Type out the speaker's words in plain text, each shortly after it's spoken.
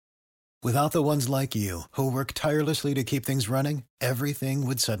Without the ones like you, who work tirelessly to keep things running, everything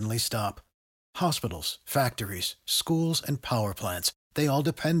would suddenly stop. Hospitals, factories, schools, and power plants, they all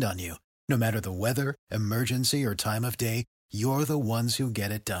depend on you. No matter the weather, emergency, or time of day, you're the ones who get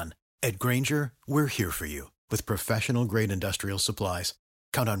it done. At Granger, we're here for you with professional-grade industrial supplies.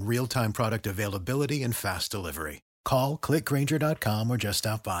 Count on real-time product availability and fast delivery. Call, clickgranger.com, or just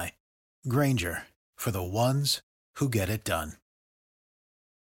stop by. Granger, for the ones who get it done.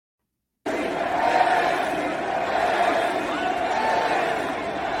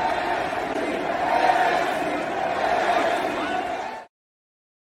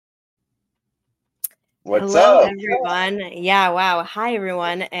 What's Hello, up? everyone. Yeah, wow. Hi,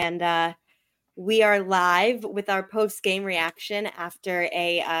 everyone. And we are live with our post-game reaction after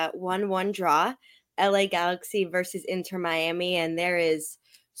a 1-1 draw, LA Galaxy versus Inter Miami, and there is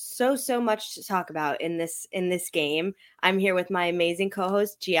so much to talk about in this game. I'm here with my amazing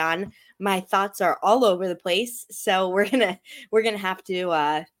co-host Gian. My thoughts are all over the place, so we're gonna have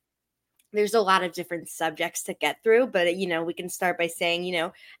to there's a lot of different subjects to get through, but we can start by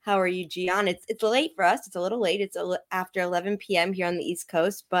saying, how are you, Gian? It's late for us. It's a little late. It's after 11 p.m. here on the East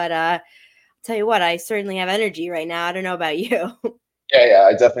Coast, but tell you what, I certainly have energy right now. I don't know about you. Yeah,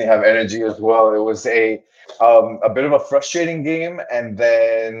 I definitely have energy as well. It was a bit of a frustrating game, and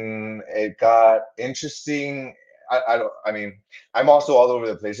then it got interesting. I mean, I'm also all over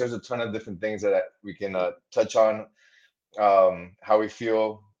the place. There's a ton of different things that we can touch on. How we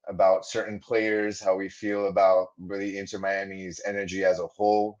feel about certain players, how we feel about really Inter Miami's energy as a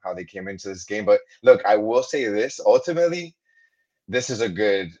whole, how they came into this game. But look, I will say this: ultimately, this is a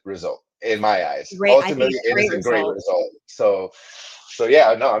good result in my eyes. Great, I think Ultimately, it's a it is great a great result. result. So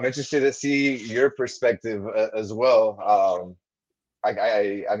yeah, no, I'm interested to see your perspective as well. I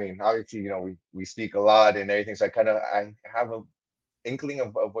mean, obviously, we speak a lot and everything, so I have a inkling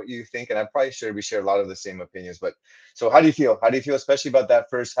of what you think, and I'm probably sure we share a lot of the same opinions. But so, how do you feel? How do you feel, especially about that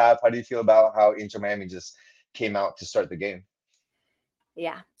first half? How do you feel about how Inter Miami just came out to start the game?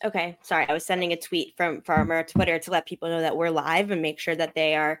 Yeah. Okay. Sorry, I was sending a tweet from our Twitter to let people know that we're live and make sure that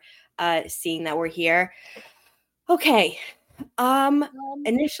they are seeing that we're here. Okay.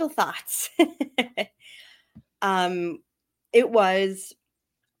 Initial thoughts. It was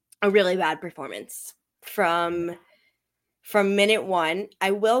a really bad performance from minute one.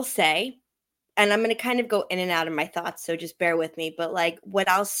 I will say, and I'm going to kind of go in and out of my thoughts, so just bear with me, but like what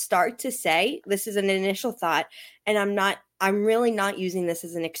I'll start to say, this is an initial thought, and I'm really not using this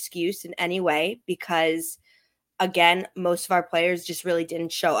as an excuse in any way, because again, most of our players just really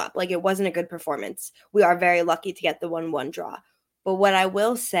didn't show up. Like, it wasn't a good performance. We are very lucky to get the 1-1 draw. But what I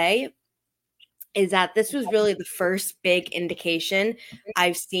will say is that this was really the first big indication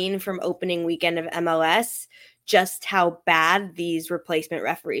I've seen from opening weekend of MLS just how bad these replacement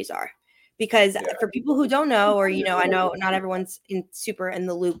referees are. Because for people who don't know, or, I know not everyone's super in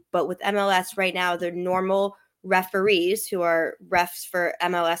the loop, but with MLS right now, the normal referees who are refs for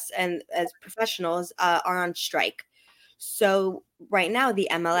MLS and as professionals are on strike. So right now the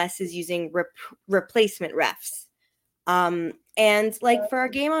MLS is using replacement refs. And like for our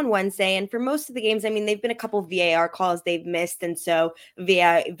game on Wednesday, and for most of the games, I mean, they've been a couple VAR calls they've missed, and so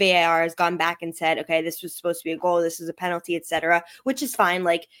VAR has gone back and said, okay, this was supposed to be a goal, this is a penalty, etc., which is fine.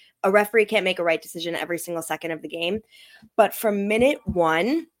 Like, a referee can't make a right decision every single second of the game, but from minute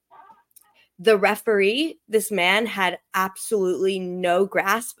one, the referee, this man, had absolutely no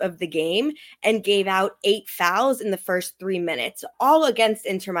grasp of the game and gave out 8 fouls in the first 3 minutes, all against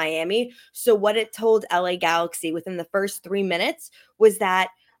Inter Miami. So what it told LA Galaxy within the first 3 minutes was that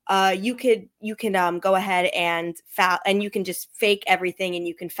you can go ahead and foul, and you can just fake everything, and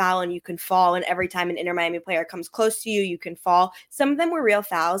you can foul and you can fall, and every time an Inter Miami player comes close to you, you can fall. Some of them were real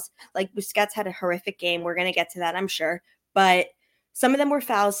fouls. Like, Busquets had a horrific game. We're going to get to that, I'm sure. But some of them were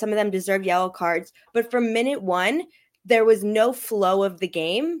fouls. Some of them deserved yellow cards. But from minute one, there was no flow of the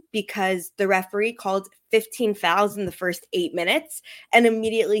game because the referee called 15 fouls in the first 8 minutes and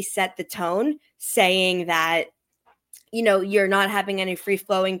immediately set the tone, saying that, you're not having any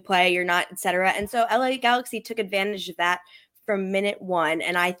free-flowing play, you're not, etc. And so LA Galaxy took advantage of that from minute one,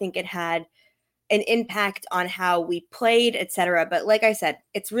 and I think it had an impact on how we played, etc. But like I said,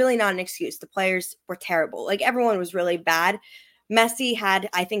 it's really not an excuse. The players were terrible. Like, everyone was really bad. Messi had,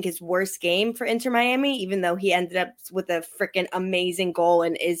 I think, his worst game for Inter Miami, even though he ended up with a freaking amazing goal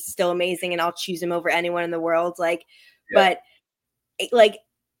and is still amazing, and I'll choose him over anyone in the world. But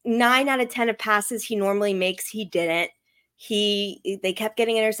 9 out of 10 of passes he normally makes, he didn't. They kept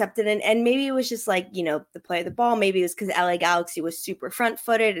getting intercepted, and maybe it was just the play of the ball. Maybe it was because LA Galaxy was super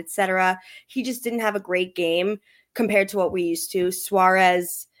front-footed, etc. He just didn't have a great game compared to what we used to.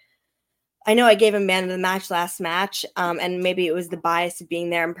 Suarez, I know I gave him man of the match last match, and maybe it was the bias of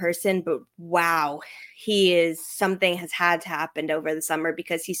being there in person, but wow, something has had to happen over the summer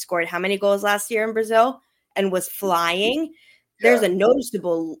because he scored how many goals last year in Brazil and was flying. There's a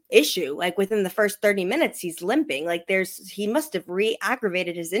noticeable issue. Like within the first 30 minutes, he's limping. Like he must have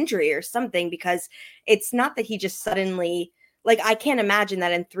re-aggravated his injury or something, because it's not that he just suddenly, like, I can't imagine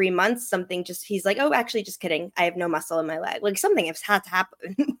that in 3 months, he's like, oh, actually, just kidding. I have no muscle in my leg. Like something has had to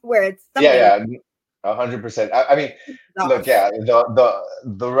happen where it's something. Yeah, 100%. I mean, look, yeah,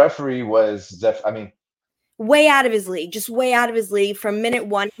 the referee was way out of his league, just way out of his league. From minute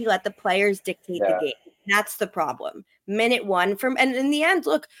one, he let the players dictate the game. That's the problem. Minute one, and in the end,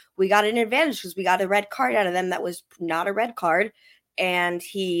 look, we got an advantage because we got a red card out of them that was not a red card, and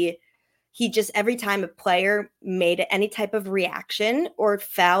he just, every time a player made any type of reaction or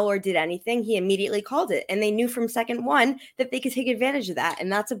fell or did anything, he immediately called it. And they knew from second one that they could take advantage of that. And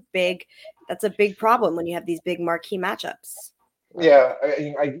that's a big problem when you have these big marquee matchups. Yeah,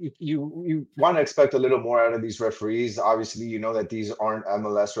 you want to expect a little more out of these referees. Obviously, you know that these aren't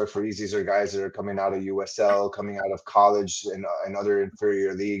MLS referees. These are guys that are coming out of USL, coming out of college and other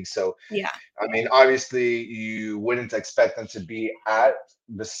inferior leagues. So, yeah, I mean, obviously, you wouldn't expect them to be at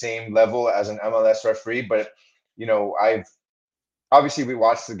the same level as an MLS referee. But, you know, we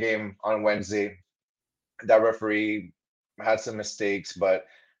watched the game on Wednesday. That referee had some mistakes, but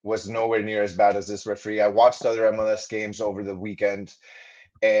was nowhere near as bad as this referee. I watched other MLS games over the weekend,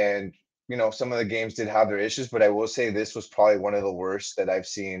 and you know, some of the games did have their issues, but I will say this was probably one of the worst that I've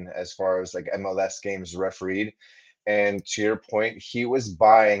seen as far as like MLS games refereed. And to your point, he was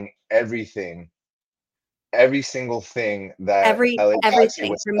buying everything, every single thing that LA Galaxy everything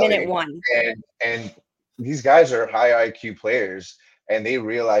was from minute selling. one. And these guys are high IQ players, and they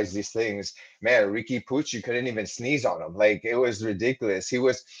realize these things. Man, Ricky Pucci, you couldn't even sneeze on him. Like, it was ridiculous.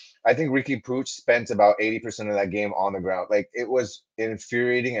 I think Ricky Pucci spent about 80% of that game on the ground. Like, it was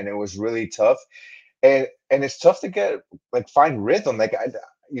infuriating and it was really tough. And it's tough to find rhythm. Like,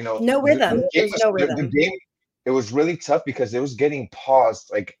 No rhythm. There's no the rhythm. game, it was really tough because it was getting paused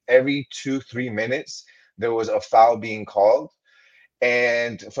like every 2-3 minutes. There was a foul being called.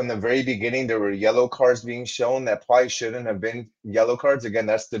 And from the very beginning, there were yellow cards being shown that probably shouldn't have been yellow cards. Again,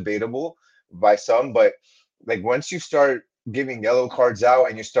 that's debatable by some, but like once you start giving yellow cards out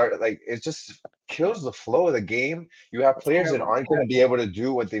and you start it just kills the flow of the game. You have players that aren't going to be able to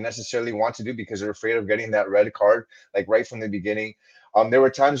do what they necessarily want to do because they're afraid of getting that red card, like right from the beginning. There were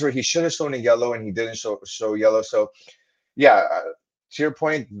times where he should have shown a yellow and he didn't show yellow. So yeah, to your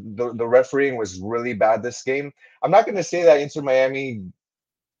point, the refereeing was really bad this game. I'm not going to say that Inter Miami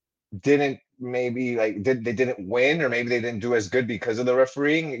didn't they didn't win, or maybe they didn't do as good because of the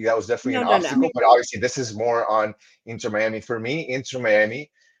refereeing. That was definitely an obstacle, but obviously this is more on Inter Miami. For me, Inter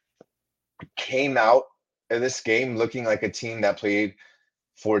Miami came out of this game looking like a team that played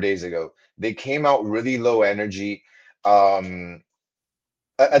 4 days ago. They came out really low energy. A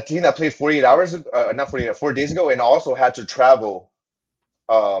team that played 48 hours, not 48, 4 days ago, and also had to travel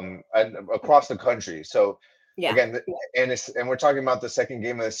and across the country. So again, and we're talking about the second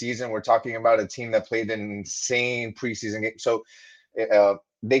game of the season. We're talking about a team that played an insane preseason game. So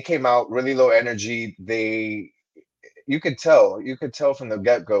they came out really low energy. You could tell from the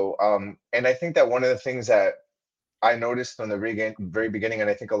get-go. And I think that one of the things that I noticed from the very beginning, and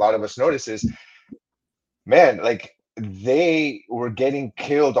I think a lot of us noticed, is, man, like, they were getting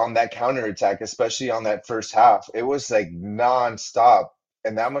killed on that counterattack, especially on that first half. It was like nonstop.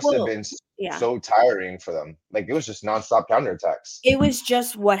 And that must have been so tiring for them. Like, it was just nonstop counterattacks. It was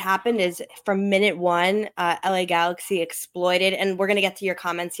just, what happened is from minute one, LA Galaxy exploited, and we're gonna get to your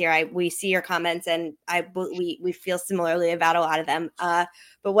comments here. We see your comments, and we feel similarly about a lot of them.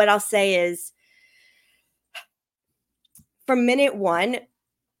 But what I'll say is, from minute one,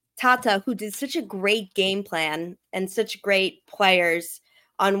 Tata, who did such a great game plan and such great players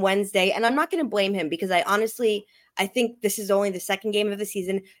on Wednesday, and I'm not going to blame him because I think this is only the second game of the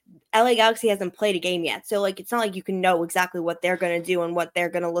season. LA Galaxy hasn't played a game yet. So, like, it's not like you can know exactly what they're going to do and what they're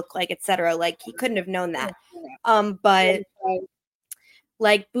going to look like, etc. Like, he couldn't have known that. But,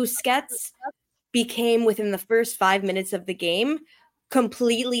 like, Busquets became, within the first 5 minutes of the game,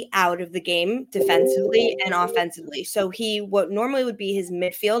 completely out of the game defensively and offensively. So what normally would be his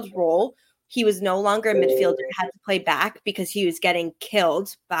midfield role, he was no longer a midfielder, had to play back because he was getting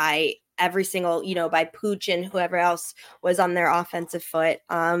killed by every single, by Pooch and whoever else was on their offensive foot.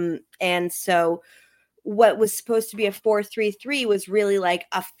 And so what was supposed to be a 4-3-3 was really like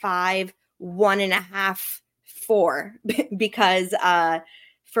a 5-1.5-4 because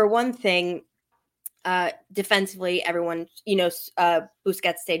for one thing, Defensively, everyone,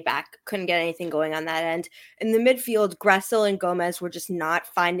 Busquets stayed back, couldn't get anything going on that end. In the midfield, Gressel and Gomez were just not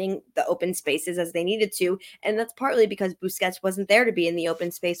finding the open spaces as they needed to, and that's partly because Busquets wasn't there to be in the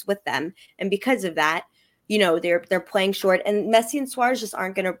open space with them, and because of that, they're playing short, and Messi and Suarez just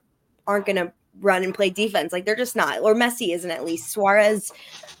aren't gonna run and play defense. Like, they're just not, or Messi isn't, at least. Suarez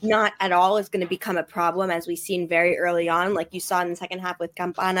not at all is going to become a problem, as we've seen very early on. Like you saw in the second half with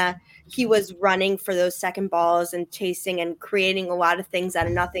Campana, he was running for those second balls and chasing and creating a lot of things out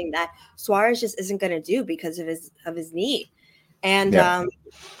of nothing that Suarez just isn't going to do because of his knee. And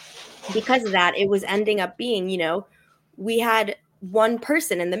because of that, it was ending up being, we had one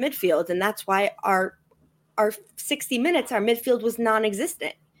person in the midfield, and that's why our 60 minutes, our midfield was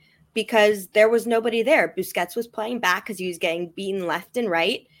non-existent, because there was nobody there. Busquets was playing back because he was getting beaten left and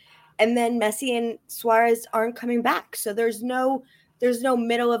right. And then Messi and Suarez aren't coming back. So there's no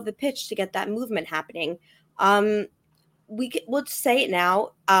middle of the pitch to get that movement happening. We'll say it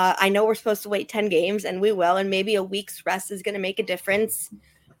now. I know we're supposed to wait 10 games, and we will, and maybe a week's rest is going to make a difference.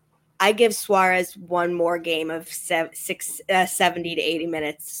 I give Suarez one more game of 70 to 80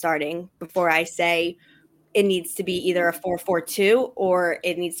 minutes starting before I say it needs to be either a 4-4-2 or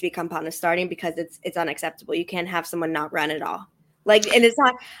it needs to be Campana starting, because it's unacceptable. You can't have someone not run at all. Like, and it's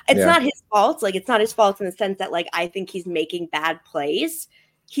not his fault. Like, it's not his fault in the sense that, like, I think he's making bad plays.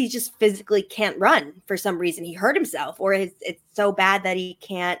 He just physically can't run for some reason. He hurt himself, or it's so bad that he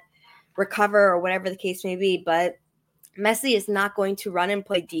can't recover, or whatever the case may be. But Messi is not going to run and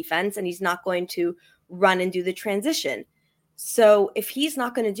play defense, and he's not going to run and do the transition. So if he's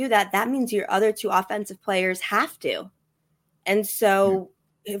not going to do that, that means your other two offensive players have to. And so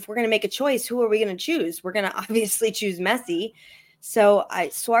if we're going to make a choice, who are we going to choose? We're going to obviously choose Messi. So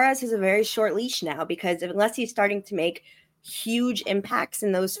Suarez has a very short leash now, because unless he's starting to make huge impacts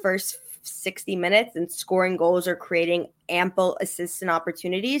in those first 60 minutes and scoring goals or creating ample assists and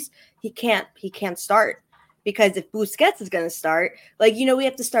opportunities, he can't start. Because if Busquets is going to start, we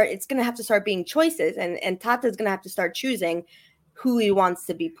have to start, it's going to have to start being choices, and Tata's going to have to start choosing who he wants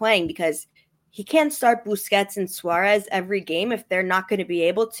to be playing, because he can't start Busquets and Suarez every game if they're not going to be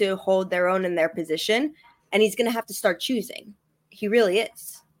able to hold their own in their position, and he's going to have to start choosing. He really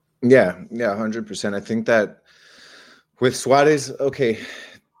is. Yeah, 100%. I think that with Suarez, okay,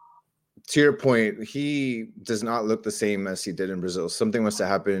 to your point, he does not look the same as he did in Brazil. Something must have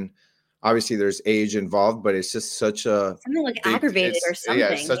happened. Obviously, there's age involved, but it's just such a something like aggravated or something.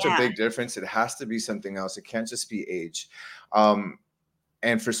 Yeah, it's such a big difference. It has to be something else. It can't just be age.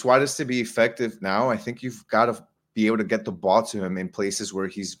 And for Suarez to be effective now, I think you've got to be able to get the ball to him in places where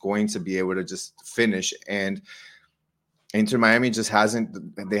he's going to be able to just finish. And Inter Miami just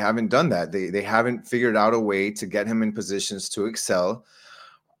haven't done that. They haven't figured out a way to get him in positions to excel.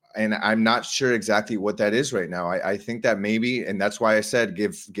 And I'm not sure exactly what that is right now. I think that maybe, and that's why I said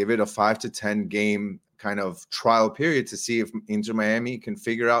give it a 5 to 10 game kind of trial period to see if Inter Miami can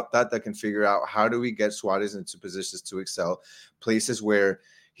figure out that can figure out how do we get Suarez into positions to excel, places where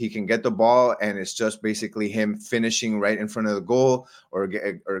he can get the ball and it's just basically him finishing right in front of the goal, or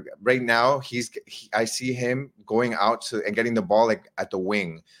right now I see him going out to and getting the ball like at the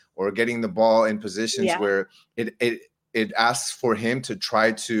wing, or getting the ball in positions where it asks for him to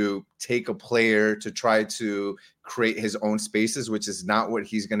try to take a player to try to create his own spaces, which is not what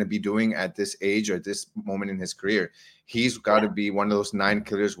he's going to be doing at this age or at this moment in his career. He's got to be one of those 9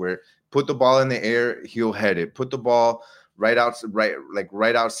 killers where put the ball in the air, he'll head it. Put the ball right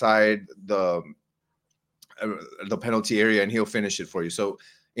outside the penalty area, and he'll finish it for you. So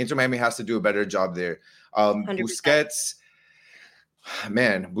Inter Miami has to do a better job there. 100%. Busquets.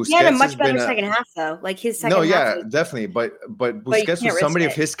 He had a much better second half, though. Like his second half. Definitely. But Busquets was somebody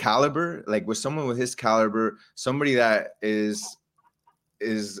of his caliber, like with someone with his caliber, somebody that is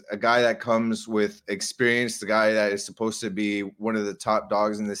a guy that comes with experience, the guy that is supposed to be one of the top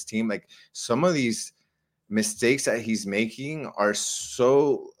dogs in this team. Like, some of these mistakes that he's making are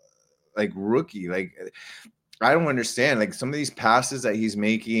so like rookie. Like, I don't understand. Like, some of these passes that he's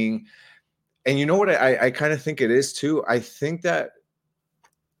making, and you know what I kind of think it is too. I think that.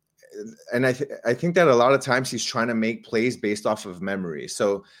 And I think that a lot of times he's trying to make plays based off of memory.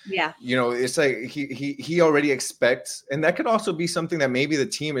 So, it's like he already expects, and that could also be something that maybe the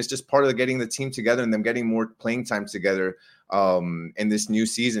team is just part of getting the team together and them getting more playing time together in this new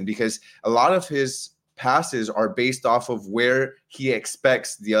season, because a lot of his passes are based off of where he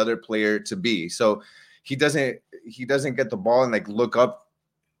expects the other player to be. So he doesn't get the ball and like look up.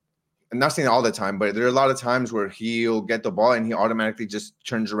 I'm not saying all the time, but there are a lot of times where he'll get the ball and he automatically just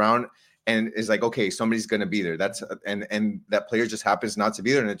turns around and is like, okay, somebody's going to be there. And that player just happens not to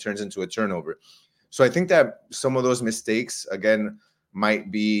be there, and it turns into a turnover. So I think that some of those mistakes, again,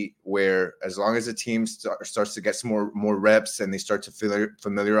 might be where, as long as the team starts to get some more reps and they start to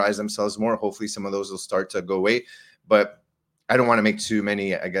familiarize themselves more, hopefully some of those will start to go away. But I don't want to make too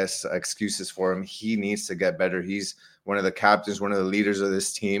many, I guess, excuses for him. He needs to get better. He's one of the captains, one of the leaders of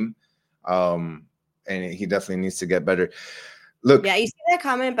this team, and he definitely needs to get better. Look, yeah, you see that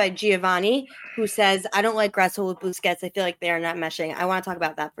comment by Giovanni, who says, I don't like Gressel with Busquets. I feel like they are not meshing. I want to talk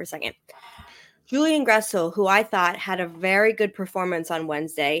about that for a second. Julian Gressel, who I thought had a very good performance on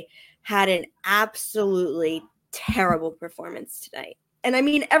Wednesday, had an absolutely terrible performance tonight. And I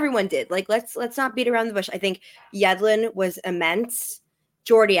mean, everyone did. Like, let's not beat around the bush. I think Yedlin was immense.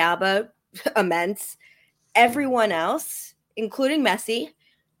 Jordi Alba, immense. Everyone else, including Messi,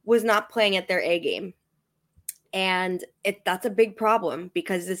 was not playing at their A game. And that's a big problem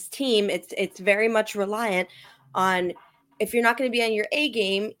because this team, it's very much reliant on, if you're not going to be on your A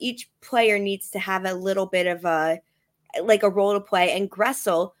game, each player needs to have a little bit of a role to play. And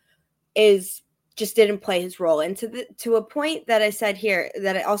Gressel just didn't play his role. And to a point that I said here,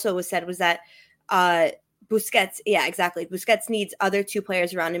 that I also was said, was that Busquets, yeah, exactly. Busquets needs other two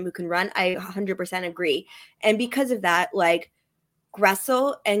players around him who can run. I 100% agree. And because of that, like,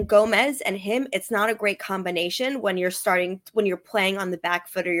 Gressel and Gomez and him, it's not a great combination when you're playing on the back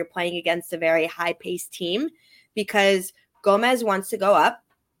foot or you're playing against a very high-paced team, because Gomez wants to go up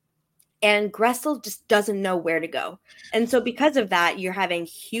and Gressel just doesn't know where to go. And so because of that, you're having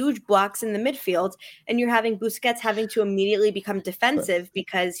huge blocks in the midfield and you're having Busquets having to immediately become defensive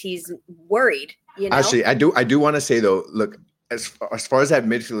because he's worried, you know? Actually, I do want to say, though, look, as far as that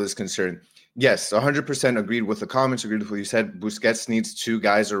midfield is concerned, yes, 100% agreed with the comments, agreed with what you said. Busquets needs two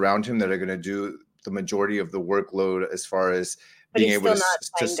guys around him that are going to do the majority of the workload as far as being able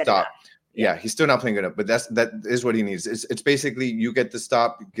to stop. Yeah, he's still not playing good enough, but that is what he needs. It's basically, you get the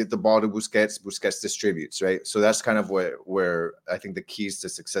stop, get the ball to Busquets distributes, right? So that's kind of where I think the keys to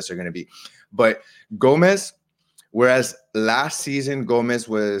success are going to be. But Gomez, whereas last season Gomez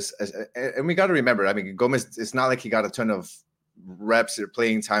was, and we got to remember, I mean, Gomez, it's not like he got a ton of reps or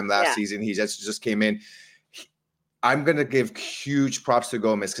playing time last season. He just came in. I'm gonna give huge props to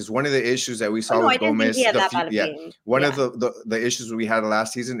Gomez, because one of the issues that we saw with Gomez, one of the issues we had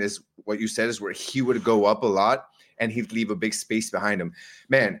last season is what you said, is where he would go up a lot and he'd leave a big space behind him.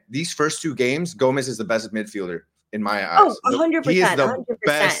 Man, these first two games, Gomez is the best midfielder in my eyes. Oh, 100%. He is the 100%.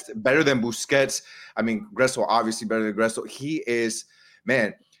 best, better than Busquets. I mean, Gressel obviously better than Gressel. He is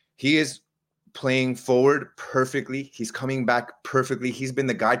playing forward perfectly. He's coming back perfectly. He's been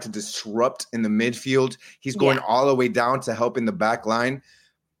the guy to disrupt in the midfield. He's going all the way down to help in the back line.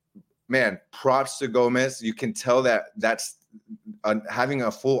 Man, props to Gomez. You can tell that's having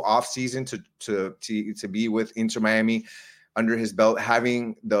a full off season to be with Inter Miami under his belt,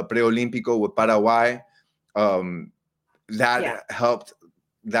 having the Preolímpico with Paraguay, that helped.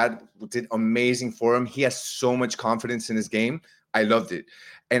 That did amazing for him. He has so much confidence in his game. I loved it.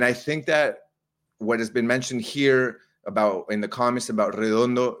 And I think that what has been mentioned here about in the comments about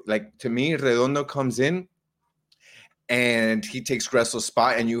Redondo, like, to me, Redondo comes in and he takes Gressel's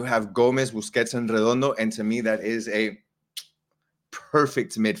spot, and you have Gomez, Busquets, and Redondo. And to me, that is a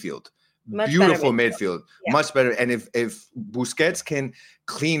perfect midfield. Beautiful midfield. Much better. And if Busquets can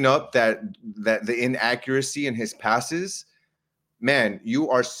clean up that the inaccuracy in his passes, man, you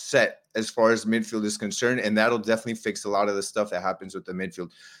are set as far as midfield is concerned, and that'll definitely fix a lot of the stuff that happens with the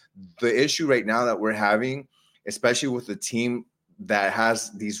midfield. The issue right now that we're having, especially with the team that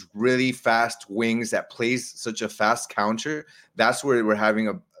has these really fast wings that plays such a fast counter, that's where we're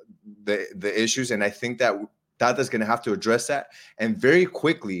having the issues. And I think that Tata's going to have to address that, and very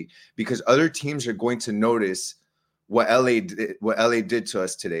quickly, because other teams are going to notice what LA did to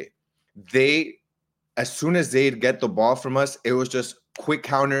us today. As soon as they'd get the ball from us, it was just quick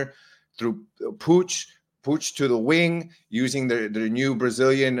counter through Puig to the wing, using their new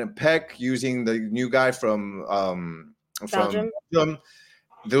Brazilian Peck, using the new guy from Belgium.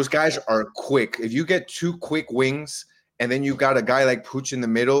 Those guys are quick. If you get two quick wings and then you got a guy like Puig in the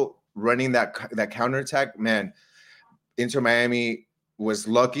middle running that counterattack, man, Inter Miami was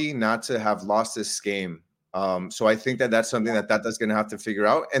lucky not to have lost this game. So I think that's something that's going to have to figure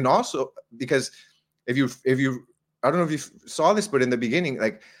out. And also, because if you I don't know if you saw this, but in the beginning,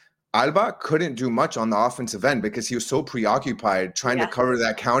 like, Alba couldn't do much on the offensive end because he was so preoccupied trying to cover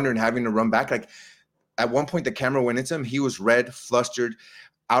that counter and having to run back. Like, at one point, the camera went into him. He was red, flustered,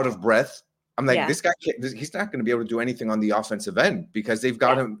 out of breath. I'm like, this guy he's not going to be able to do anything on the offensive end because they've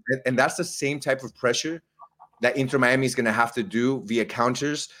got him. And that's the same type of pressure that Inter Miami is going to have to do via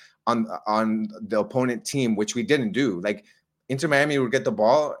counters on the opponent team, which we didn't do. Like, Inter Miami would get the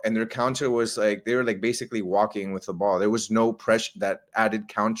ball, and their counter was like they were like basically walking with the ball. There was no pressure, that added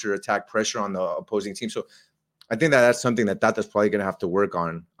counter attack pressure on the opposing team. So I think that that's something that Tata's probably going to have to work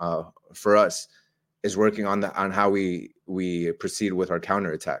on for us, is working on how we proceed with our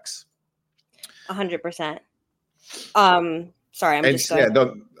counter attacks. 100%. Sorry, I'm just going.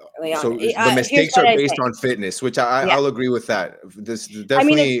 The mistakes are based on fitness, which I'll agree with that. This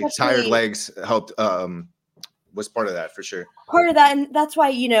definitely tired legs helped. Was part of that for sure. Part of that, and that's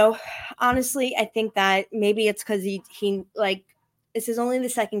why, honestly, I think that maybe it's because he like, this is only the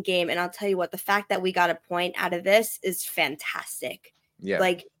second game, and I'll tell you what, the fact that we got a point out of this is fantastic. Yeah,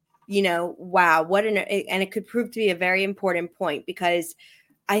 like, wow, and it could prove to be a very important point, because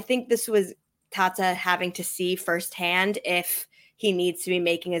I think this was Tata having to see firsthand if he needs to be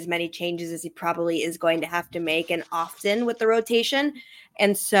making as many changes as he probably is going to have to make, and often with the rotation,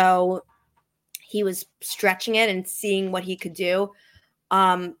 and so he was stretching it and seeing what he could do.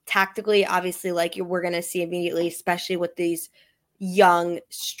 Tactically, obviously, like we're going to see immediately, especially with these young,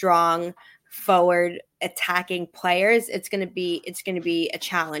 strong, forward attacking players, it's going to be a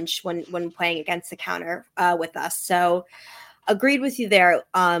challenge when playing against the counter with us. So agreed with you there.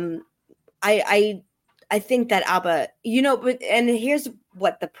 I think that Alba, and here's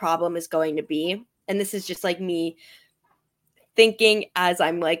what the problem is going to be. And this is just like me thinking as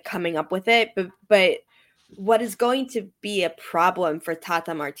I'm like coming up with it, but what is going to be a problem for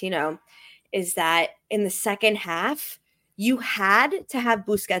Tata Martino is that in the second half, you had to have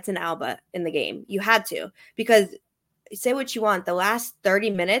Busquets and Alba in the game. You had to, because say what you want, the last 30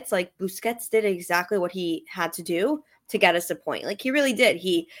 minutes, like Busquets did exactly what he had to do to get us a point. Like he really did.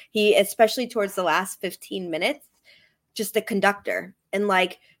 He especially towards the last 15 minutes, just a conductor, and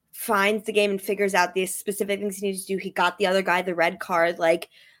like finds the game and figures out the specific things he needs to do. He got the other guy the red card. Like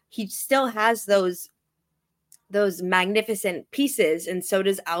he still has those magnificent pieces, and so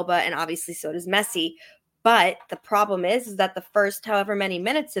does Alba, and obviously so does Messi. But the problem is that the first however many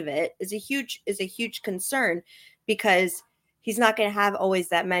minutes of it is a huge concern, because he's not going to have always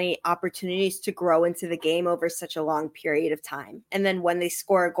that many opportunities to grow into the game over such a long period of time. And then when they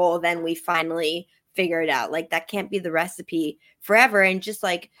score a goal, then we finally figure it out. Like that can't be the recipe forever. And just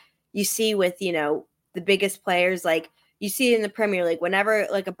like you see with, the biggest players, like you see in the Premier League, whenever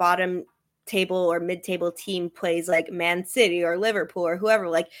like a bottom table or mid-table team plays like Man City or Liverpool or whoever,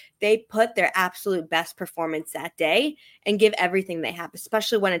 like they put their absolute best performance that day and give everything they have,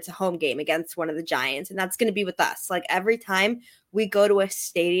 especially when it's a home game against one of the giants. And that's going to be with us. Like every time we go to a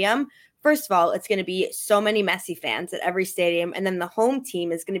stadium, first of all, it's going to be so many Messi fans at every stadium. And then the home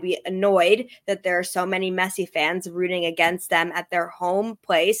team is going to be annoyed that there are so many Messi fans rooting against them at their home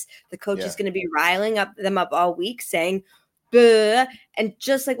place. The coach is going to be riling them up all week saying, "Buh." And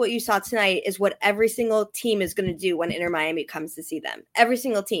just like what you saw tonight is what every single team is going to do when Inter Miami comes to see them. Every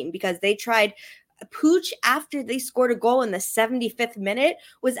single team, because they tried. Pooch, after they scored a goal in the 75th minute,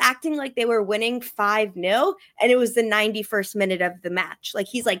 was acting like they were winning 5-0, and it was the 91st minute of the match. Like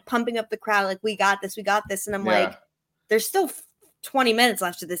he's like pumping up the crowd, like we got this. And I'm like, there's still 20 minutes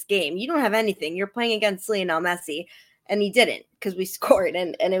left of this game. You don't have anything. You're playing against Lionel Messi, and he didn't, because we scored,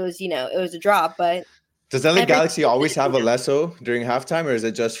 and it was, it was a draw, but. Does LA Galaxy always have a Lesso during halftime, or is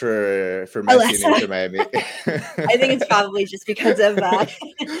it just for Messi and Inter Miami? I think it's probably just because of because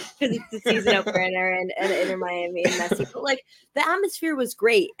it's the season opener and Inter Miami and Messi. But like the atmosphere was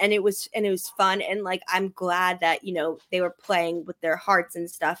great, and it was fun, and like I'm glad that they were playing with their hearts and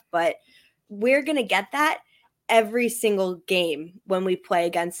stuff. But we're gonna get that every single game when we play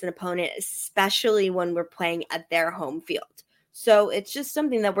against an opponent, especially when we're playing at their home field. So it's just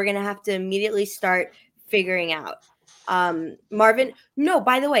something that we're gonna have to immediately start figuring out. Marvin, no,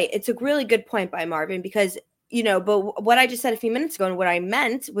 by the way, it's a really good point by Marvin, because but what I just said a few minutes ago, and what I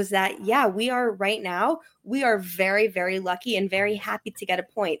meant was that we are very, very lucky and very happy to get a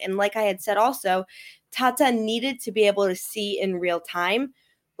point. And like I had said also, Tata needed to be able to see in real time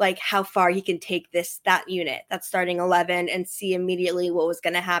like how far he can take that unit, that starting 11, and see immediately what was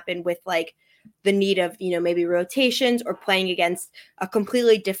going to happen with like the need of, maybe rotations or playing against a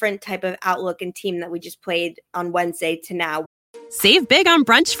completely different type of outlook and team that we just played on Wednesday to now. Save big on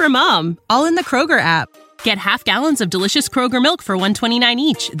brunch for mom, all in the Kroger app. Get half gallons of delicious Kroger milk for $1.29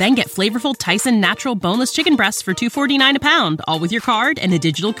 each. Then get flavorful Tyson natural boneless chicken breasts for $2.49 a pound, all with your card and a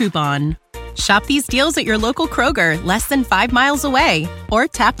digital coupon. Shop these deals at your local Kroger, less than 5 miles away. Or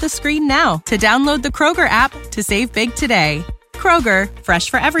tap the screen now to download the Kroger app to save big today. Kroger, fresh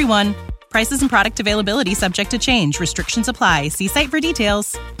for everyone. Prices and product availability subject to change. Restrictions apply. See site for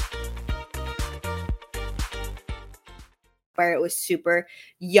details. where it was super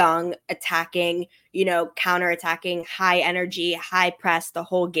young, attacking, counter-attacking, high energy, high press the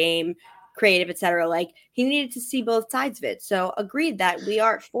whole game, creative, etc. Like, he needed to see both sides of it. So agreed that we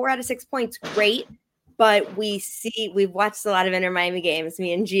are 4 out of 6 points, great. But we've watched a lot of Inter Miami games,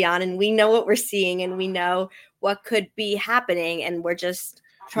 me and Gian, and we know what we're seeing and we know what could be happening, and we're just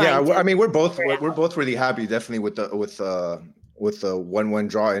trying to. I mean, we're both really happy, definitely, with the 1-1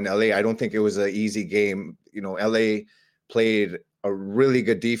 draw in LA. I don't think it was an easy game. LA played a really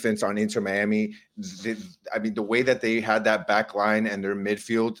good defense on Inter Miami. The way that they had that back line and their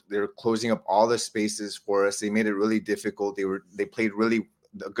midfield, they're closing up all the spaces for us. They made it really difficult. They played really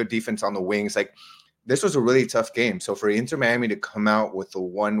good defense on the wings. Like, this was a really tough game. So for Inter Miami to come out with a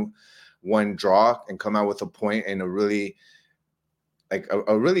 1-1 draw and come out with a point in a really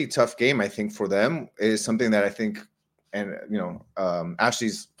tough game, I think, for them is something that I think, and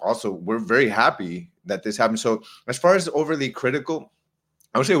Ashley's also, we're very happy that this happened. So as far as overly critical,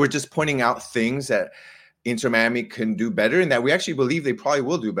 I would say we're just pointing out things that Inter Miami can do better, and that we actually believe they probably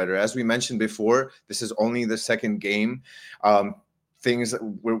will do better. As we mentioned before, this is only the second game. Things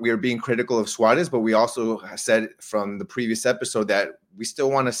we are being critical of Suarez, but we also said from the previous episode that we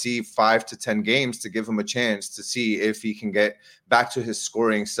still want to see 5 to 10 games to give him a chance to see if he can get back to his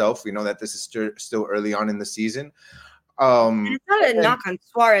scoring self. We know that this is still early on in the season. And it's not a knock on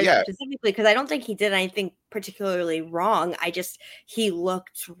Suarez specifically, because I don't think he did anything particularly wrong. He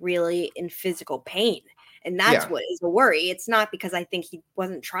looked really in physical pain. And that's what is a worry. It's not because I think he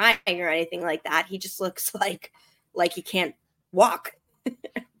wasn't trying or anything like that. He just looks like he can't walk.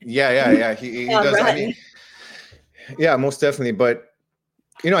 Yeah. He does. I mean, yeah, most definitely. But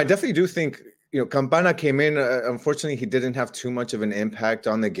I definitely do think Campana came in. Unfortunately, he didn't have too much of an impact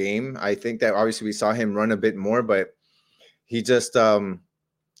on the game. I think that obviously we saw him run a bit more, but he just the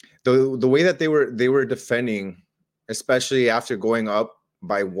way that they were defending, especially after going up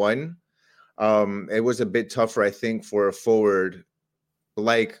by 1, it was a bit tougher, I think, for a forward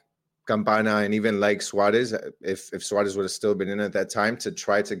like Campana and even like Suarez, if Suarez would have still been in at that time, to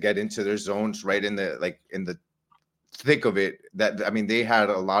try to get into their zones right in the thick of it. They had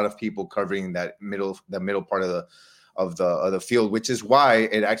a lot of people covering the middle part of the field, which is why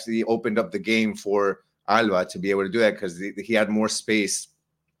it actually opened up the game for Alba to be able to do that, because he had more space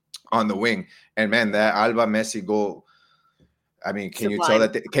on the wing. And man, that Alba Messi goal, I mean, can you tell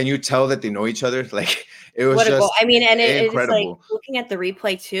that they know each other? Like, it was just I mean, and it's like, looking at the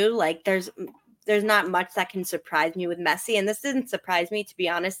replay too, like there's not much that can surprise me with Messi. And this didn't surprise me, to be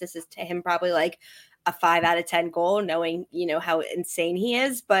honest. This is to him probably like a 5 out of 10 goal, knowing, how insane he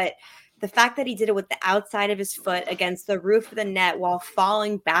is. But the fact that he did it with the outside of his foot against the roof of the net while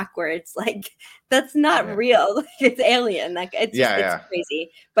falling backwards, like, that's not real. It's alien. Like, it's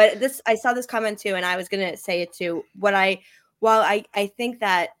crazy. But I saw this comment too, and I was going to say it too. While I think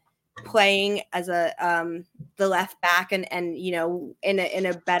that playing as the left back and in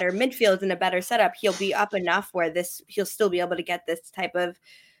a better midfield, in a better setup, he'll be up enough where he'll still be able to get this type of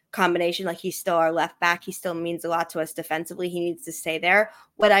combination. Like, he's still our left back. He still means a lot to us defensively. He needs to stay there.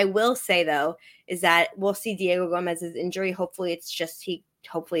 What I will say though is that we'll see Diego Gomez's injury. Hopefully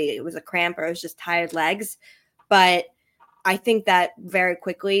it was a cramp, or it was just tired legs. But I think that very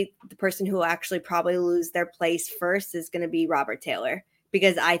quickly, the person who will actually probably lose their place first is going to be Robert Taylor,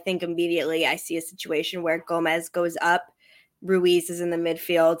 because I think immediately I see a situation where Gomez goes up, Ruiz is in the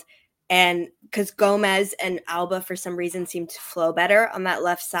midfield, and because Gomez and Alba for some reason seem to flow better on that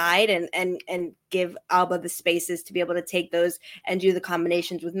left side and give Alba the spaces to be able to take those and do the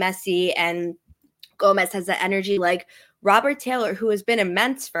combinations with Messi, and Gomez has the energy. Like, Robert Taylor, who has been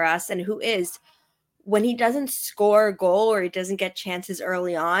immense for us and who is, when he doesn't score a goal or he doesn't get chances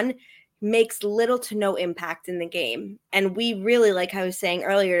early on, makes little to no impact in the game. And we really, like I was saying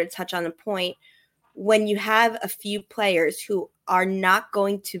earlier, to touch on the point, when you have a few players who are not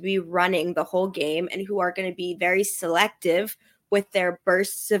going to be running the whole game and who are going to be very selective with their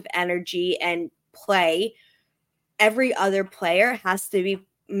bursts of energy and play, every other player has to be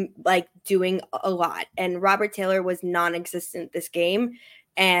like doing a lot. And Robert Taylor was non-existent this game,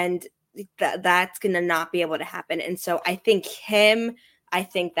 and that's going to not be able to happen. And so I think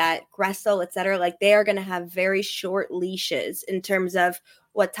that Gressel, etc., like, they are going to have very short leashes in terms of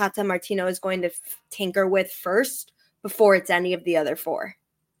what Tata Martino is going to tinker with first before it's any of the other 4,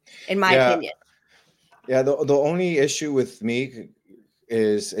 in my opinion. Yeah, the only issue with me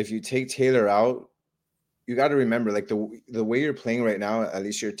is if you take Taylor out, you got to remember, like, the way you're playing right now, at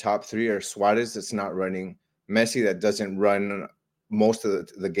least your top 3 are Suarez that's not running, Messi that doesn't run most of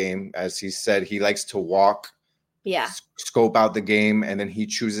the game. As he said, he likes to walk, scope out the game, and then he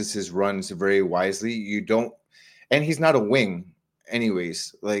chooses his runs very wisely. and he's not a wing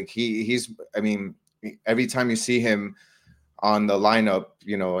anyways. Like he's I mean, every time you see him on the lineup,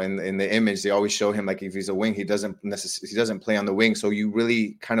 you know, in the image, they always show him like if he's a wing, he doesn't play on the wing. So you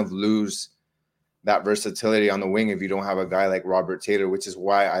really kind of lose that versatility on the wing if you don't have a guy like Robert Taylor, which is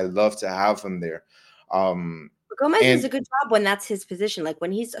why I love to have him there. Gomez does a good job when that's his position. Like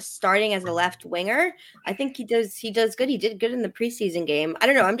when he's starting as a left winger, I think he does good. He did good in the preseason game. I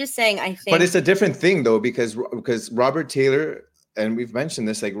don't know. I'm just saying, I think. But it's a different thing though, because Robert Taylor, and we've mentioned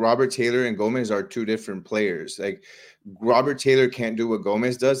this, like Robert Taylor and Gomez are two different players. Like Robert Taylor can't do what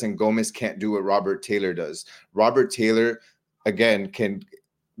Gomez does, and Gomez can't do what Robert Taylor does. Robert Taylor, again, can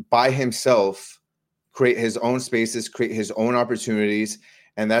by himself create his own spaces, create his own opportunities,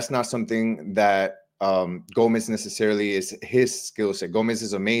 and that's not something that Gomez necessarily is his skill set. Gomez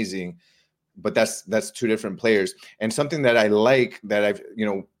is amazing, but that's two different players. And something that I like that I've, you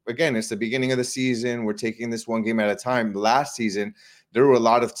know, again, it's the beginning of the season. We're taking this one game at a time. Last season, there were a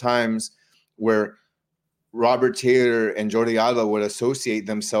lot of times where Robert Taylor and Jordi Alba would associate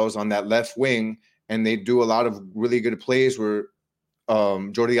themselves on that left wing, and they do a lot of really good plays where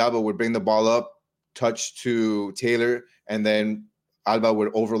Jordi Alba would bring the ball up, touch to Taylor, and then Alba would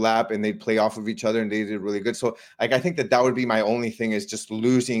overlap and they'd play off of each other, and they did really good. So like, I think that would be my only thing, is just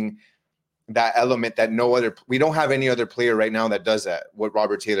losing that element that we don't have any other player right now that does that, what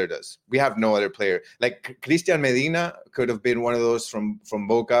Robert Taylor does. We have no other player. Like Christian Medina could have been one of those from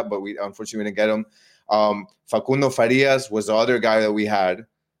Boca, but we unfortunately didn't get him. Facundo Farias was the other guy that we had.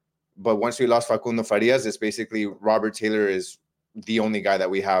 But once we lost Facundo Farias, it's basically Robert Taylor is the only guy that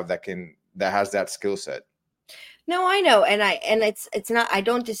we have that has that skill set. No, I know, and it's not. I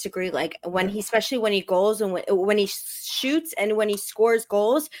don't disagree. Like especially when he goals and when he shoots and when he scores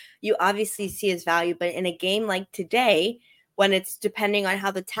goals, you obviously see his value. But in a game like today, when it's depending on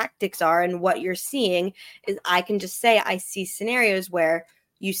how the tactics are and what you're seeing, is I can just say I see scenarios where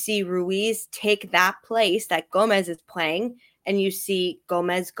you see Ruiz take that place that Gomez is playing, and you see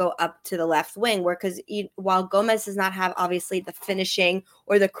Gomez go up to the left wing, while Gomez does not have obviously the finishing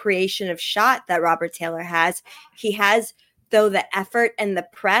or the creation of shot that Robert Taylor has, he has though the effort and the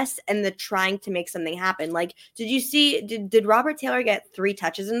press and the trying to make something happen. Like, did Robert Taylor get 3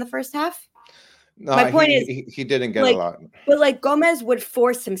 touches in the first half? No, my point is he didn't get a lot. But like Gomez would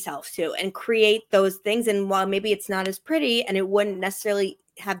force himself to and create those things. And while maybe it's not as pretty and it wouldn't necessarily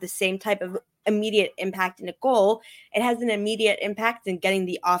have the same type of immediate impact in a goal, it has an immediate impact in getting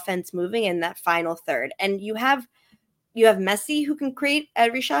the offense moving in that final third. And you have Messi who can create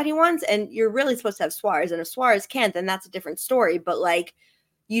every shot he wants, and you're really supposed to have Suarez, and if Suarez can't, then that's a different story. But like,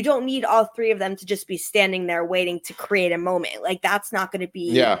 you don't need all 3 of them to just be standing there waiting to create a moment. Like, that's not going to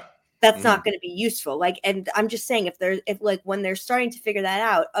be not going to be useful. Like, and I'm just saying, if when they're starting to figure that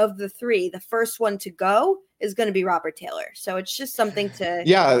out, of the 3, the first one to go is going to be Robert Taylor. So it's just something to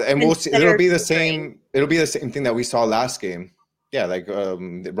and we'll see. It'll be the same thing that we saw last game. Yeah, like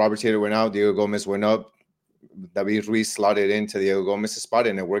Robert Taylor went out, Diego Gomez went up, David Ruiz slotted into Diego Gomez's spot,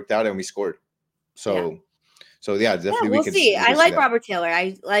 and it worked out, and we scored. So definitely we'll see. I like Robert Taylor.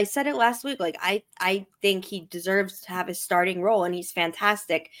 I said it last week. Like I think he deserves to have his starting role, and he's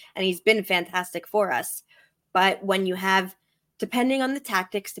fantastic, and he's been fantastic for us. But when you have, depending on the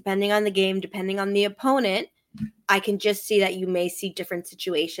tactics, depending on the game, depending on the opponent, I can just see that you may see different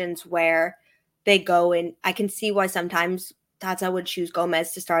situations where they go, and I can see why sometimes Tata would choose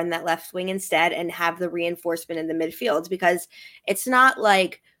Gomez to start in that left wing instead and have the reinforcement in the midfield, because it's not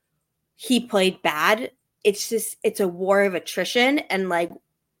like he played bad. It's just, it's a war of attrition. And like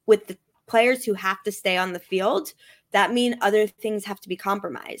with the players who have to stay on the field, that means other things have to be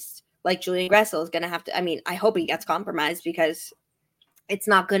compromised. Like Julian Gressel is going to have to, I hope he gets compromised, because it's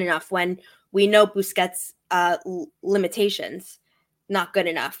not good enough when we know Busquets' limitations, not good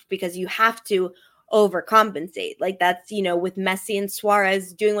enough, because you have to overcompensate. Like that's, with Messi and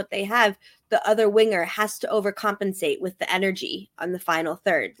Suarez doing what they have, the other winger has to overcompensate with the energy on the final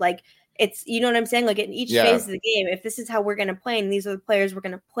third. Like, it's, you know what I'm saying? Like in each phase of the game, if this is how we're going to play and these are the players we're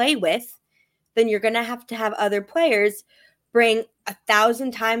going to play with, then you're going to have other players bring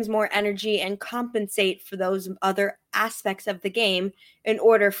 1,000 times more energy and compensate for those other aspects of the game in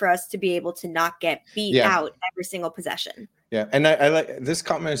order for us to be able to not get beat out every single possession. Yeah. And I like this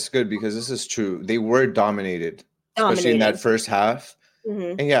comment is good, because this is true. They were dominated. Especially in that first half.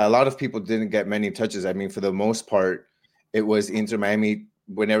 Mm-hmm. And a lot of people didn't get many touches. For the most part, it was Inter Miami.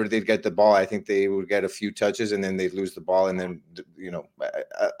 Whenever they'd get the ball, I think they would get a few touches and then they'd lose the ball. And then,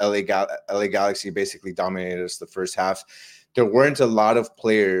 LA Galaxy basically dominated us the first half. There weren't a lot of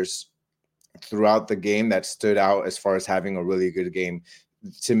players throughout the game that stood out as far as having a really good game.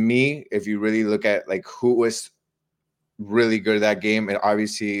 To me, if you really look at like who was really good at that game. And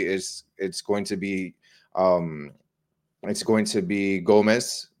obviously it's going to be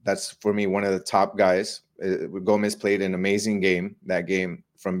Gomez. That's for me one of the top guys. Gomez played an amazing game, that game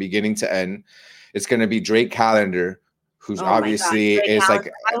from beginning to end. It's going to be Drake Callender, who's obviously is Callender.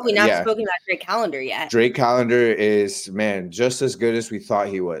 like, how have we not spoken about Drake Callender yet? Drake Callender is, man, just as good as we thought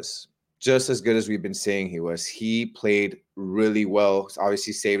he was. Just as good as we've been saying he was. He played really well.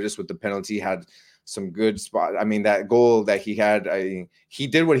 Obviously saved us with the penalty, had some good spot. I mean, that goal that he had, he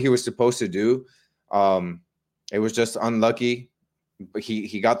did what he was supposed to do. It was just unlucky, but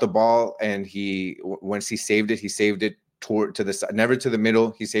he got the ball, and once he saved it toward to the side, never to the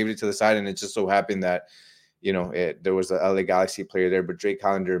middle. He saved it to the side, and it just so happened that, there was a LA Galaxy player there, but Drake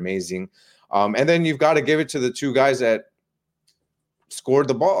Callender, amazing. And then you've got to give it to the two guys that scored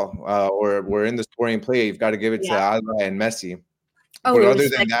the ball or were in the scoring play. You've got to give it to Alba and Messi. Oh, but other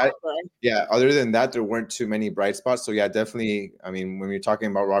than that, there weren't too many bright spots. So yeah, definitely. I mean, when you're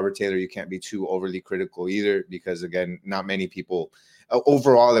talking about Robert Taylor, you can't be too overly critical either, because again, not many people.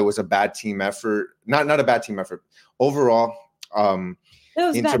 Overall, it was a bad team effort. Not a bad team effort. Overall,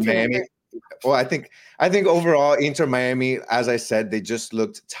 Inter Miami. Well, I think overall, Inter Miami, as I said, they just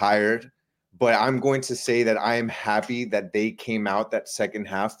looked tired. But I'm going to say that I am happy that they came out that second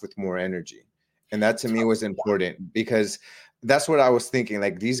half with more energy. And that to me was important, because that's what I was thinking.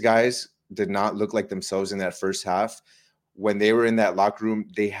 Like, these guys did not look like themselves in that first half. When they were in that locker room,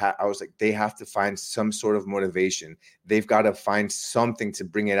 I was like, they have to find some sort of motivation. They've got to find something to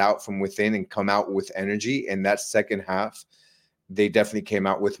bring it out from within and come out with energy. And that second half, they definitely came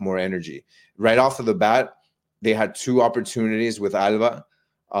out with more energy. Right off of the bat, they had two opportunities with Alba.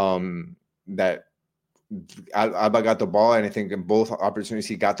 That Alba got the ball, and I think in both opportunities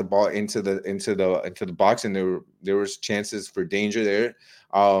he got the ball into the box, and there was chances for danger there.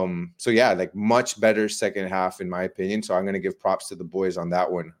 So yeah, like, much better second half in my opinion. So I'm going to give props to the boys on that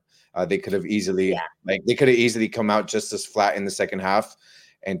one. They could have easily come out just as flat in the second half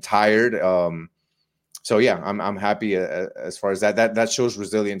and tired. So yeah, I'm happy as far as that. That shows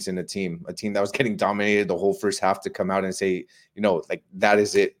resilience in a team that was getting dominated the whole first half, to come out and say, like, that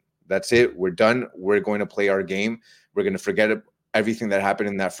is it. That's it. We're done. We're going to play our game. We're going to forget everything that happened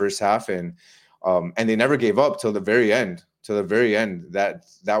in that first half. And they never gave up till the very end.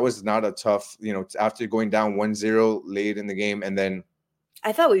 That was not a tough, after going down 1-0 late in the game. And then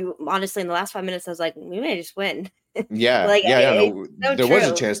I thought we, honestly, in the last 5 minutes, I was like, we may just win. Yeah. There was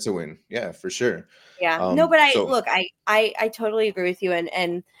a chance to win. Yeah, for sure. Yeah. No, but I totally agree with you.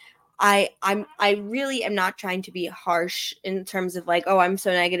 And I really am not trying to be harsh in terms of like, oh, I'm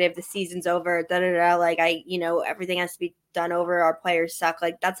so negative, the season's over, like, everything has to be done over, our players suck.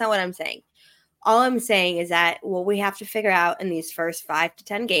 Like, that's not what I'm saying. All I'm saying is that what we have to figure out in these first 5 to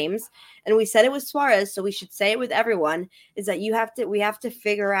 10 games, and we said it with Suarez, so we should say it with everyone, is that we have to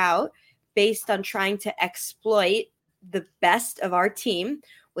figure out, based on trying to exploit the best of our team,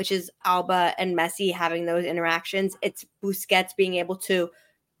 which is Alba and Messi having those interactions. It's Busquets being able to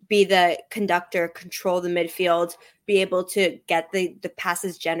be the conductor, control the midfield, be able to get the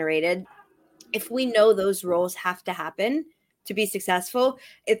passes generated. If we know those roles have to happen to be successful,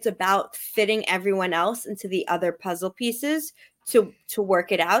 it's about fitting everyone else into the other puzzle pieces to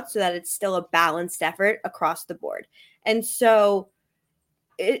work it out so that it's still a balanced effort across the board. And so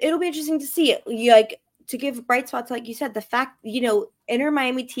it'll be interesting to see it. Like, to give bright spots, like you said, the fact, Inter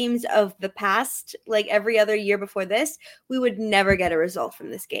Miami teams of the past, like every other year before this, we would never get a result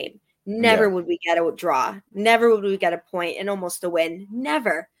from this game. Never would we get a draw. Never would we get a point and almost a win.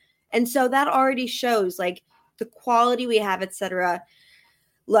 Never. And so that already shows like the quality we have, etc.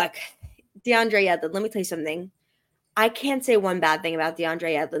 Look, DeAndre Yedlin, let me tell you something. I can't say one bad thing about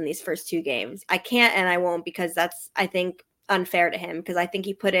DeAndre Yedlin these first 2 games. I can't, and I won't, because that's, I think, unfair to him, because I think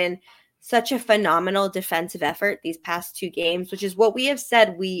he put in such a phenomenal defensive effort these past 2 games, which is what we have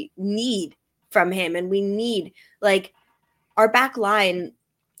said we need from him. And we need, like, our back line,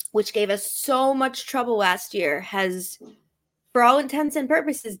 which gave us so much trouble last year, has, for all intents and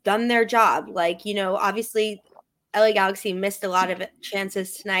purposes, done their job. Like, obviously LA Galaxy missed a lot of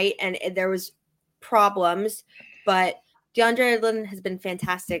chances tonight and there was problems, but DeAndre Yedlin has been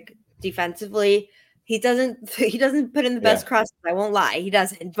fantastic defensively. He doesn't put in the best crosses. I won't lie. He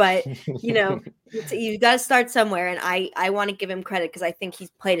doesn't, but you've got to start somewhere. And I want to give him credit because I think he's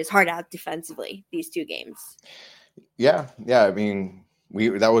played his heart out defensively these 2 games. Yeah. I mean,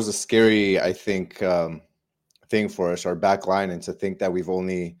 that was a scary, I think, thing for us, our back line, and to think that we've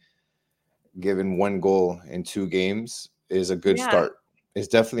only given 1 goal in 2 games is a good start. It's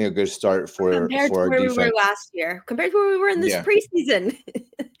definitely a good start for our defense. We were last year, compared to where we were in this preseason.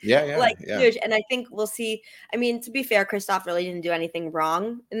 Huge. And I think we'll see. I mean, to be fair, Kristoff really didn't do anything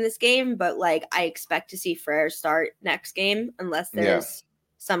wrong in this game, but like I expect to see Frere start next game unless there's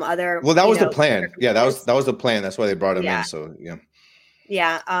some other. Well, that was the plan. Yeah, that was the plan. That's why they brought him in. So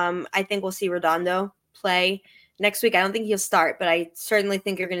yeah. I think we'll see Redondo play next week. I don't think he'll start, but I certainly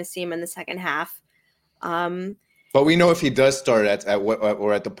think you're going to see him in the second half. But we know if he does start at what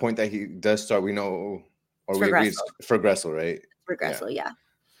or at the point that he does start, we know, or we agree it's for Gressel, right? For Gressel,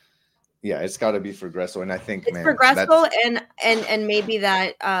 yeah, it's got to be for Gressel, and I think it's for Gressel, and maybe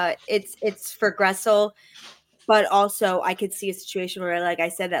that it's for Gressel, but also I could see a situation where, like I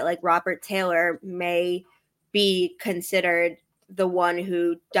said, that like Robert Taylor may be considered the one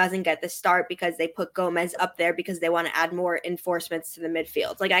who doesn't get the start because they put Gomez up there because they want to add more enforcements to the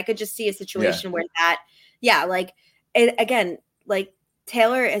midfield. Like I could just see a situation where again, like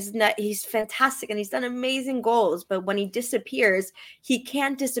Taylor he's fantastic and he's done amazing goals, but when he disappears, he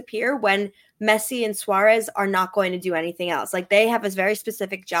can't disappear when Messi and Suarez are not going to do anything else. Like they have a very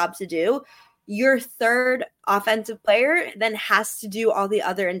specific job to do. Your third offensive player then has to do all the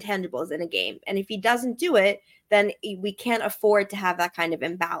other intangibles in a game. And if he doesn't do it, then we can't afford to have that kind of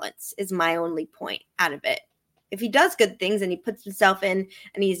imbalance is my only point out of it. If he does good things and he puts himself in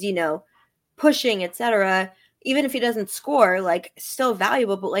and he's, pushing, etc., even if he doesn't score, like still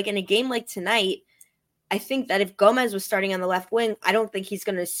valuable. But like in a game like tonight, I think that if Gomez was starting on the left wing, I don't think he's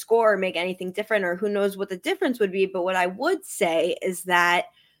going to score or make anything different, or who knows what the difference would be. But what I would say is that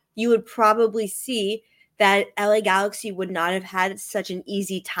you would probably see that LA Galaxy would not have had such an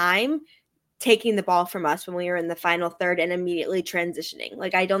easy time taking the ball from us when we were in the final third and immediately transitioning.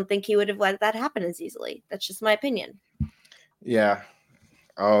 Like, I don't think he would have let that happen as easily. That's just my opinion. Yeah.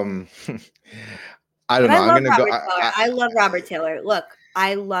 I don't know. I love Robert Taylor. Look,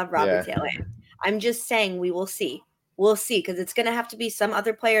 I love Robert Taylor. I'm just saying we will see. We'll see, because it's going to have to be some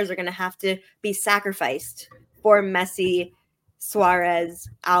other players are going to have to be sacrificed for Messi, Suarez,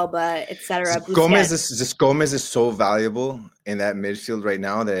 Alba, etc. Gomez is so valuable in that midfield right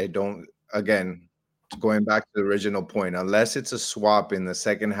now that I don't. Again, going back to the original point, unless it's a swap in the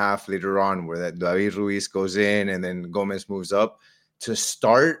second half later on where that David Ruiz goes in and then Gomez moves up to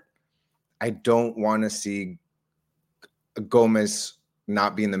start, I don't want to see Gomez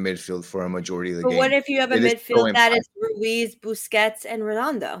not be in the midfield for a majority of the game. But what if you have a midfield that is Ruiz, Busquets, and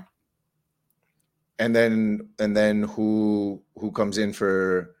Redondo? And then who comes in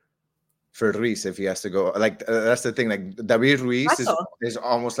for Ruiz if he has to go? Like that's the thing. Like David Ruiz is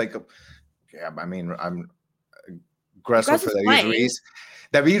almost like I'm Gressel for David Ruiz.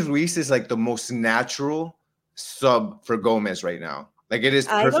 David Ruiz is like the most natural sub for Gomez right now. Like it is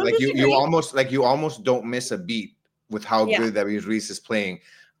perfect. Like you almost don't miss a beat with how good David Ruiz is playing.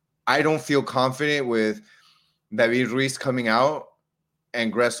 I don't feel confident with David Ruiz coming out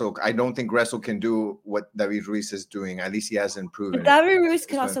and Gressel. I don't think Gressel can do what David Ruiz is doing. At least he hasn't proven. But David Ruiz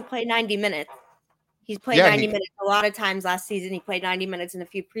can also play 90 minutes. He's played 90 minutes a lot of times last season. He played 90 minutes in a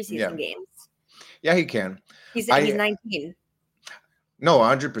few preseason games. Yeah, he can. He's 19. No,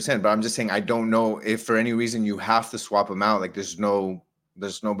 100%. But I'm just saying, I don't know if for any reason you have to swap him out. Like there's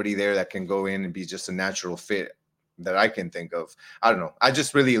nobody there that can go in and be just a natural fit that I can think of. I don't know. I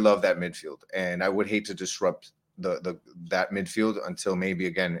just really love that midfield, and I would hate to disrupt that midfield until maybe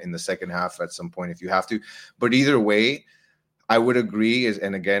again in the second half at some point if you have to. But either way, I would agree.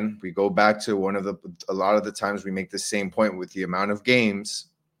 And again, we go back to a lot of the times we make the same point with the amount of games.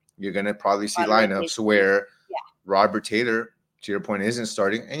 You're going to probably see lineups where Robert Taylor, to your point, isn't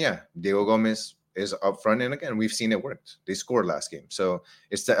starting. And Diego Gomez is up front. And again, we've seen it worked. They scored last game. So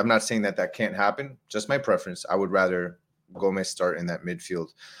I'm not saying that can't happen. Just my preference. I would rather Gomez start in that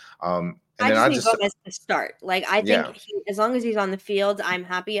midfield. I just need Gomez to start. Like, I think as long as he's on the field, I'm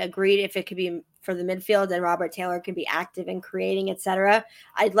happy. Agreed. If it could be for the midfield and Robert Taylor could be active in creating, etc.,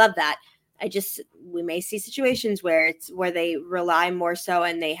 I'd love that. We may see situations where they rely more so,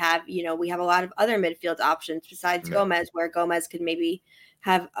 and they have, we have a lot of other midfield options besides Gomez, where Gomez could maybe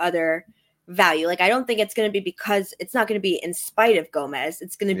have other value. Like, I don't think it's going to be because it's not going to be in spite of Gomez.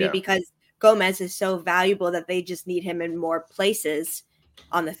 It's going to be because Gomez is so valuable that they just need him in more places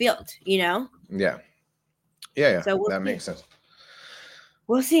on the field, Yeah. So that makes sense.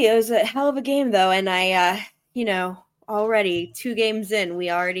 We'll see. It was a hell of a game, though, and I, already 2 games in, we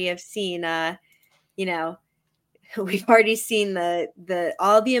already have seen, we've already seen the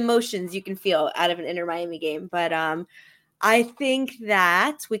all the emotions you can feel out of an Inter Miami game. But I think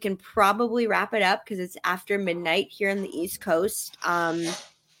that we can probably wrap it up because it's after midnight here on the East Coast.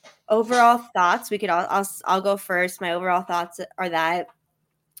 Overall thoughts, I'll go first. My overall thoughts are that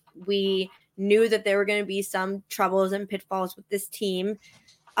we knew that there were going to be some troubles and pitfalls with this team.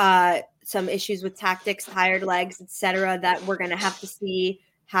 some issues with tactics, tired legs, etc., that we're going to have to see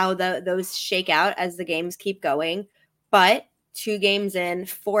how those shake out as the games keep going. But 2 games in,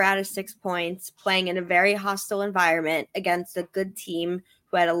 4 out of 6 points, playing in a very hostile environment against a good team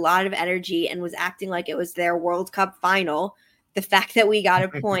who had a lot of energy and was acting like it was their World Cup final. The fact that we got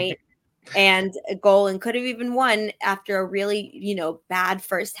a point and a goal and could have even won after a really, bad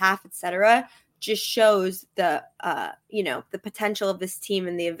first half, etc., just shows the potential of this team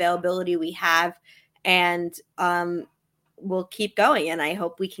and the availability we have. And we'll keep going. And I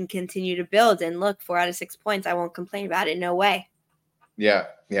hope we can continue to build. And look, 4 out of 6 points, I won't complain about it. No way. Yeah,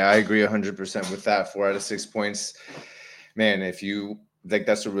 I agree 100% with that. 4 out of 6 points, man. If you like,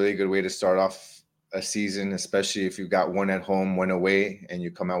 that's a really good way to start off a season, especially if you got 1 at home, 1 away, and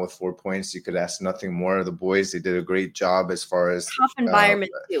you come out with 4 points. You could ask nothing more of the boys. They did a great job as far as tough environment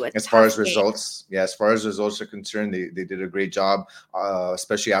too. As far as results, as far as results are concerned, they did a great job,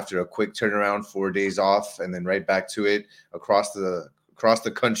 especially after a quick turnaround, 4 days off, and then right back to it across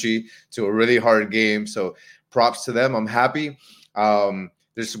the country to a really hard game. So props to them. I'm happy.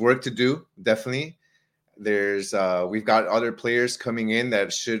 There's work to do, definitely. There's we've got other players coming in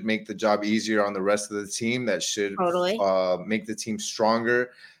that should make the job easier on the rest of the team, that should make the team stronger.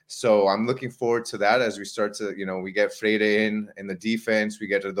 So I'm looking forward to that as we start to, we get Freire in the defense, we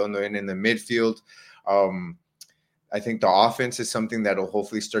get Redondo in the midfield. I think the offense is something that will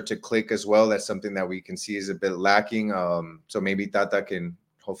hopefully start to click as well. That's something that we can see is a bit lacking. So maybe Tata can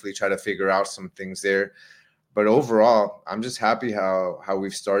hopefully try to figure out some things there. But overall, I'm just happy how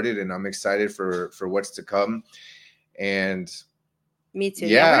we've started, and I'm excited for what's to come. And me too.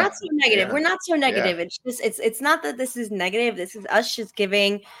 Yeah, we're not so negative. Yeah. We're not so negative. Yeah. It's just it's not that this is negative. This is us just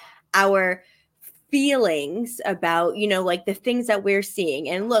giving our feelings about, like the things that we're seeing.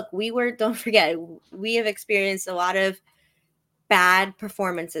 And look, don't forget, we have experienced a lot of bad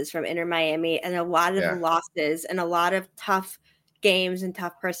performances from Inter Miami and a lot of losses and a lot of tough games and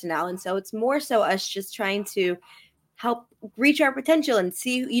tough personnel. And so it's more so us just trying to help reach our potential and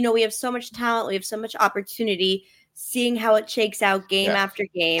see, we have so much talent, we have so much opportunity, seeing how it shakes out game after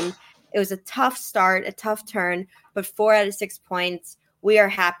game. It was a tough start, a tough turn, but 4 out of 6 points. We are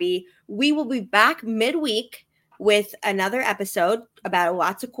happy. We will be back midweek with another episode about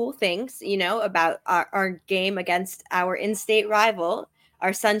lots of cool things, about our game against our in-state rival,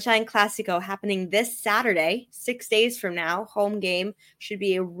 our Sunshine Classico, happening this Saturday, 6 days from now. Home game. Should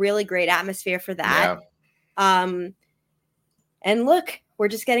be a really great atmosphere for that. Yeah. And look, we're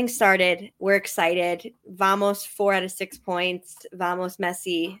just getting started. We're excited. Vamos, 4 out of 6 points. Vamos,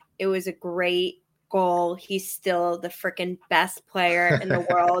 Messi. It was a great goal. He's still the freaking best player in the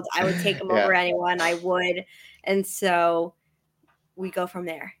world. I would take him over anyone. I would. And so we go from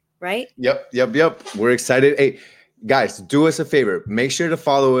there, right? Yep. We're excited. Hey, guys, do us a favor. Make sure to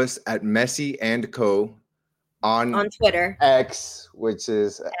follow us at Messi and Co. on Twitter. X, which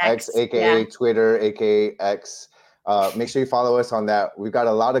is X aka Twitter, aka X. Make sure you follow us on that. We've got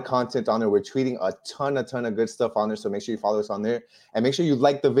a lot of content on there. We're tweeting a ton of good stuff on there. So make sure you follow us on there. And make sure you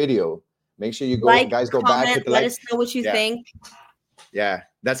like the video. Make sure you go comment, back. Hit the let us know what you think. Yeah,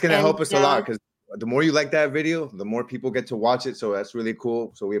 that's going to help us a lot, because the more you like that video, the more people get to watch it. So that's really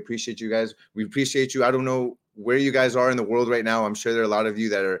cool. So we appreciate you guys. We appreciate you. I don't know where you guys are in the world right now. I'm sure there are a lot of you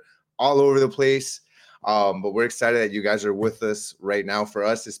that are all over the place. But we're excited that you guys are with us right now. For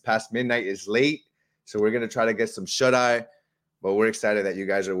us, this past midnight is late. So we're going to try to get some shut-eye. But we're excited that you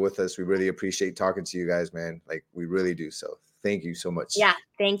guys are with us. We really appreciate talking to you guys, man. Like, we really do. So thank you so much. Yeah,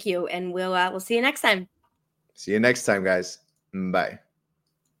 thank you. And we'll see you next time. See you next time, guys. Bye.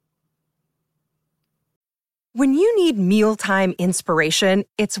 When you need mealtime inspiration,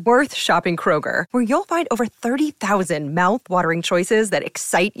 it's worth shopping Kroger, where you'll find over 30,000 mouth-watering choices that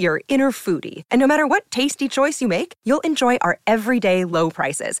excite your inner foodie. And no matter what tasty choice you make, you'll enjoy our everyday low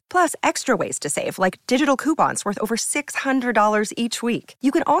prices, plus extra ways to save, like digital coupons worth over $600 each week.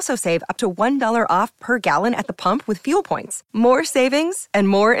 You can also save up to $1 off per gallon at the pump with fuel points. More savings and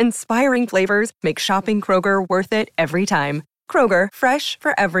more inspiring flavors make shopping Kroger worth it every time. Kroger, fresh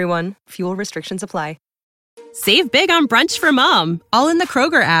for everyone. Fuel restrictions apply. Save big on brunch for mom, all in the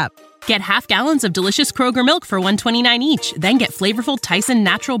Kroger app. Get half gallons of delicious Kroger milk for $1.29 each. Then get flavorful Tyson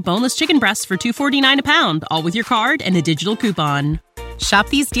natural boneless chicken breasts for $2.49 a pound, all with your card and a digital coupon. Shop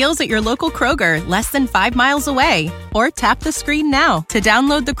these deals at your local Kroger, less than 5 miles away. Or tap the screen now to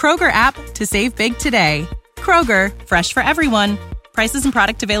download the Kroger app to save big today. Kroger, fresh for everyone. Prices and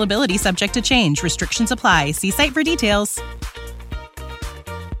product availability subject to change. Restrictions apply. See site for details.